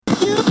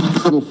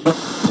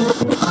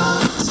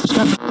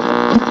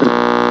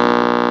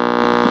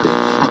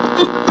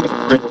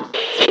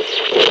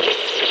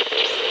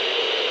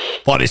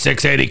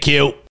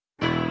$46.80Q.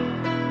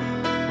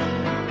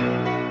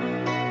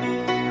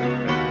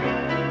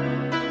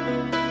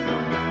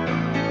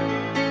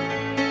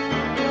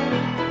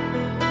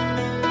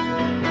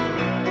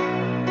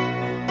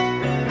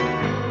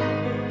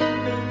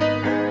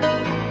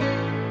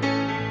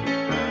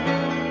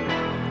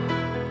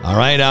 All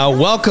right,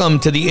 welcome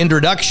to the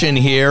introduction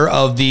here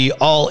of the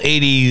All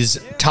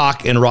 80s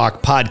Talk and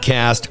Rock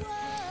podcast.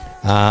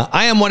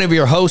 I am one of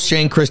your hosts,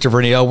 Shane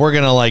Christopher Neal. We're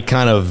going to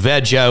kind of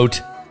veg out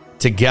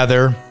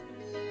together,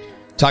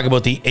 talk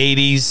about the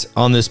 80s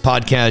on this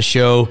podcast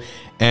show,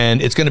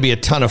 and it's going to be a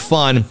ton of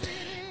fun.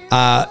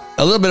 A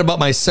little bit about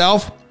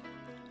myself.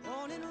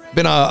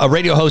 Been a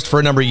radio host for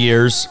a number of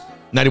years,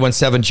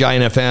 91.7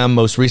 Giant FM,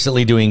 most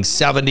recently doing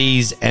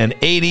 70s and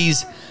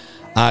 80s.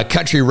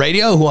 Country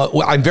radio,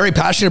 I'm very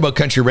passionate about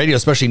country radio,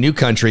 especially new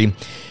country,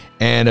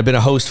 and I've been a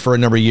host for a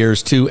number of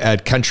years too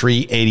at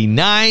Country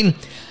 89.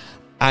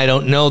 I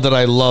don't know that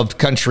I loved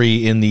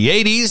country in the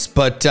 80s,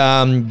 but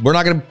we're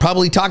not going to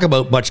probably talk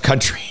about much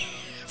country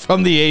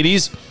from the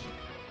 80s.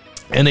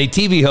 And a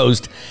TV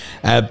host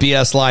at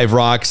BS Live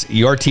Rocks,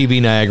 Your TV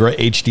Niagara,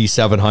 HD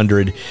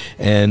 700.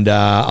 And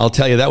I'll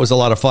tell you, that was a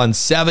lot of fun.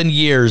 7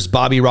 years,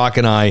 Bobby Rock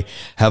and I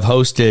have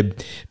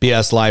hosted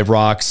BS Live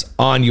Rocks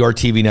on Your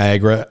TV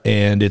Niagara.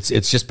 And it's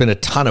just been a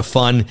ton of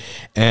fun.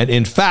 And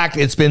in fact,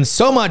 it's been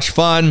so much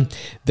fun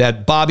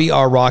that Bobby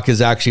R. Rock is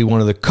actually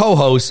one of the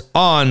co-hosts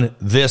on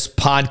this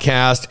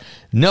podcast.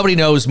 Nobody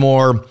knows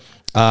more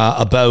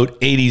about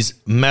 80s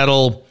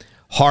metal,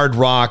 hard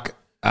rock,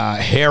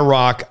 hair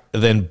rock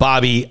than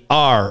Bobby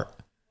R.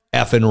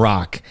 effing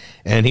Rock.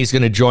 And he's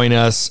going to join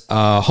us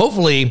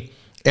hopefully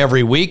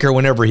every week or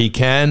whenever he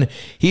can.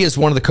 He is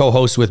one of the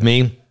co-hosts with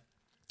me.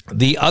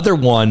 The other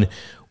one,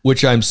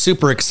 which I'm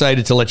super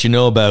excited to let you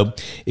know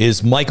about,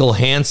 is Michael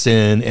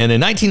Hanson. And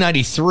in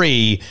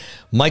 1993,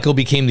 Michael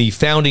became the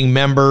founding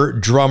member,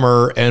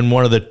 drummer, and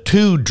one of the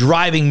two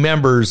driving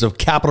members of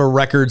Capitol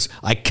Records'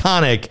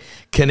 iconic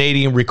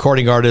Canadian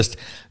recording artist,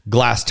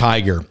 Glass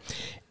Tiger.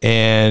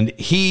 And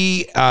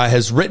he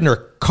has written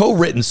or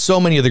co-written so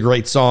many of the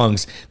great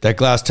songs that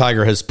Glass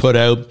Tiger has put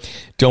out.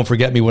 Don't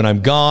Forget Me When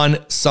I'm Gone,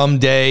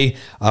 Someday,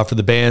 for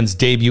the band's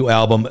debut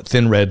album,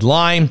 Thin Red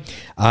Line.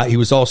 He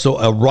was also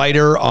a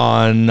writer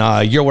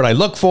on You're What I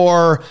Look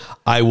For,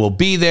 I Will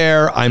Be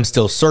There, I'm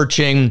Still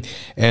Searching.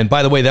 And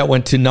by the way, that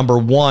went to number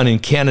 1 in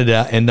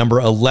Canada and number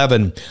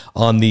 11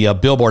 on the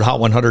Billboard Hot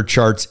 100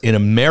 charts in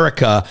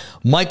America.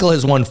 Michael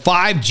has won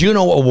 5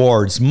 Juno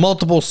Awards,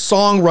 multiple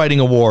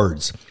songwriting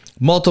awards,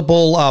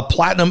 multiple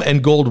platinum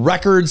and gold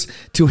records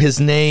to his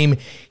name.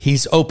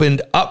 He's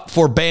opened up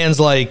for bands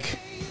like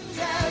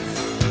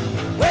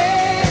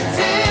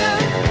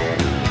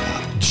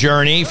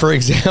Journey, for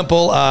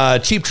example,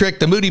 Cheap Trick,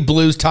 The Moody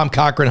Blues, Tom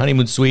Cochrane,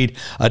 Honeymoon Suite,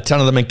 a ton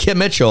of them. And Kim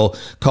Mitchell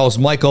calls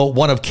Michael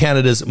one of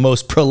Canada's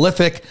most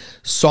prolific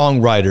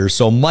songwriters.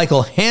 So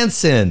Michael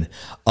Hanson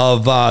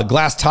of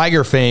Glass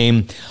Tiger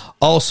fame,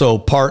 also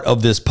part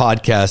of this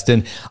podcast.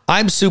 And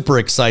I'm super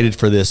excited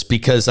for this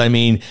because, I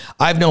mean,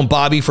 I've known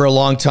Bobby for a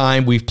long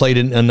time. We've played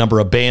in a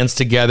number of bands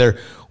together.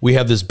 We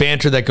have this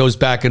banter that goes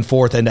back and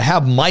forth. And to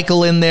have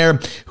Michael in there,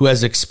 who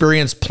has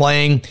experience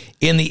playing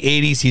in the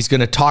 80s, he's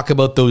going to talk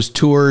about those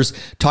tours,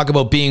 talk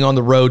about being on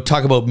the road,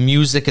 talk about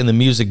music and the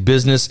music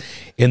business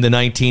in the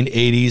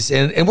 1980s.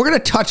 And we're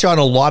going to touch on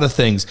a lot of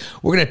things.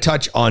 We're going to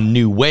touch on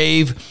new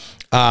wave.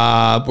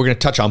 We're going to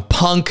touch on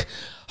punk,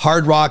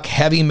 hard rock,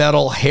 heavy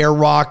metal, hair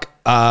rock.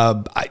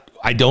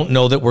 I don't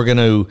know that we're going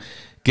to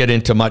get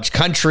into much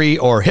country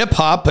or hip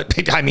hop, but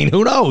I mean,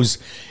 who knows?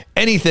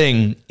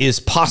 Anything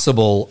is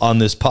possible on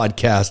this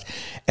podcast.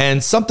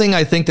 And something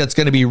I think that's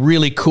going to be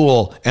really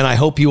cool, and I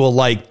hope you will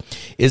like,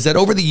 is that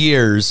over the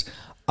years,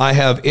 I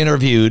have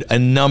interviewed a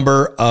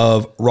number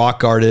of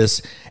rock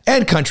artists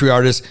and country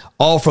artists,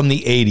 all from the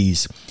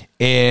 80s.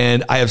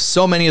 And I have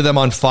so many of them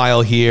on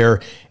file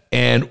here.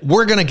 And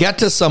we're going to get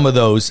to some of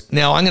those.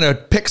 Now, I'm going to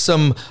pick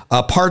some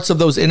parts of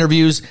those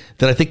interviews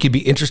that I think you'd be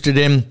interested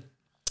in.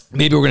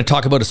 Maybe we're going to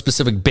talk about a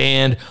specific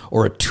band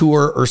or a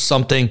tour or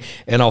something,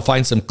 and I'll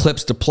find some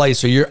clips to play.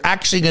 So you're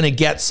actually going to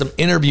get some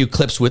interview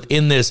clips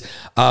within this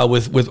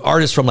with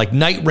artists from like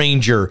Night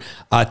Ranger,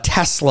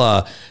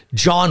 Tesla,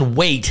 John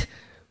Waite.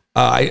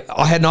 I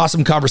had an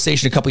awesome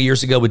conversation a couple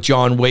years ago with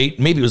John Waite.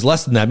 Maybe it was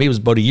less than that. Maybe it was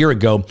about a year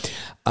ago.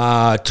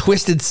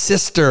 Twisted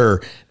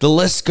Sister. The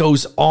list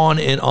goes on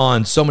and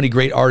on. So many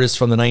great artists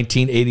from the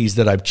 1980s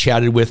that I've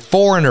chatted with.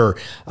 Foreigner,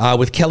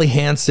 with Kelly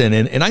Hansen.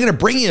 And I'm going to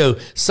bring you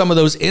some of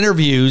those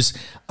interviews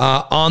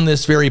on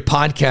this very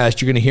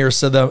podcast. You're going to hear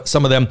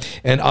some of them,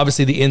 and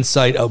obviously the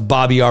insight of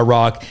Bobby R.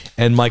 Rock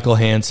and Michael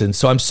Hanson.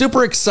 So I'm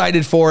super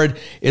excited for it.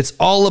 It's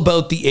all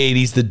about the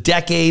 80s, the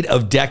decade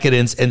of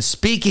decadence. And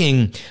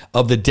speaking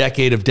of the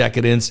decade of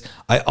decadence,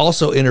 I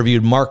also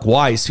interviewed Mark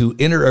Weiss, who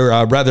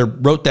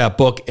wrote that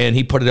book, and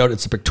he put it out.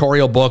 It's a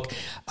pictorial book.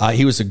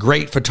 He was a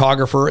great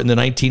photographer in the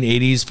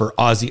 1980s for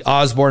Ozzy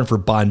Osbourne, for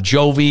Bon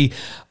Jovi,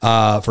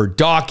 for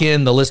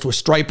Dawkins. The list was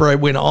Striper. I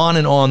went on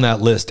and on that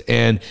list,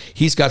 and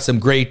he's got some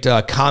great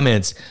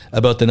comments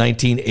about the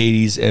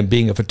 1980s and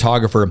being a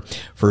photographer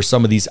for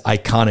some of these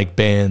iconic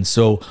bands.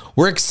 So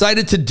we're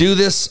excited to do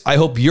this. I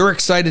hope you're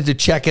excited to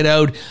check it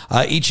out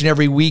each and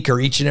every week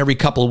or each and every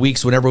couple of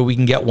weeks whenever we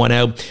can get one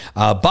out.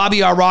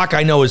 Bobby R. Rock,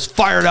 I know, is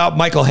fired up.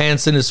 Michael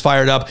Hanson is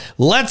fired up.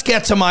 Let's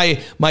get to my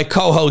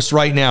co-host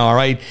right now, all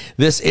right?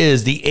 This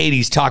is the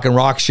 80s Talk and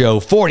Rock Show,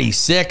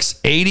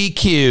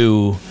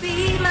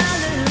 4680Q.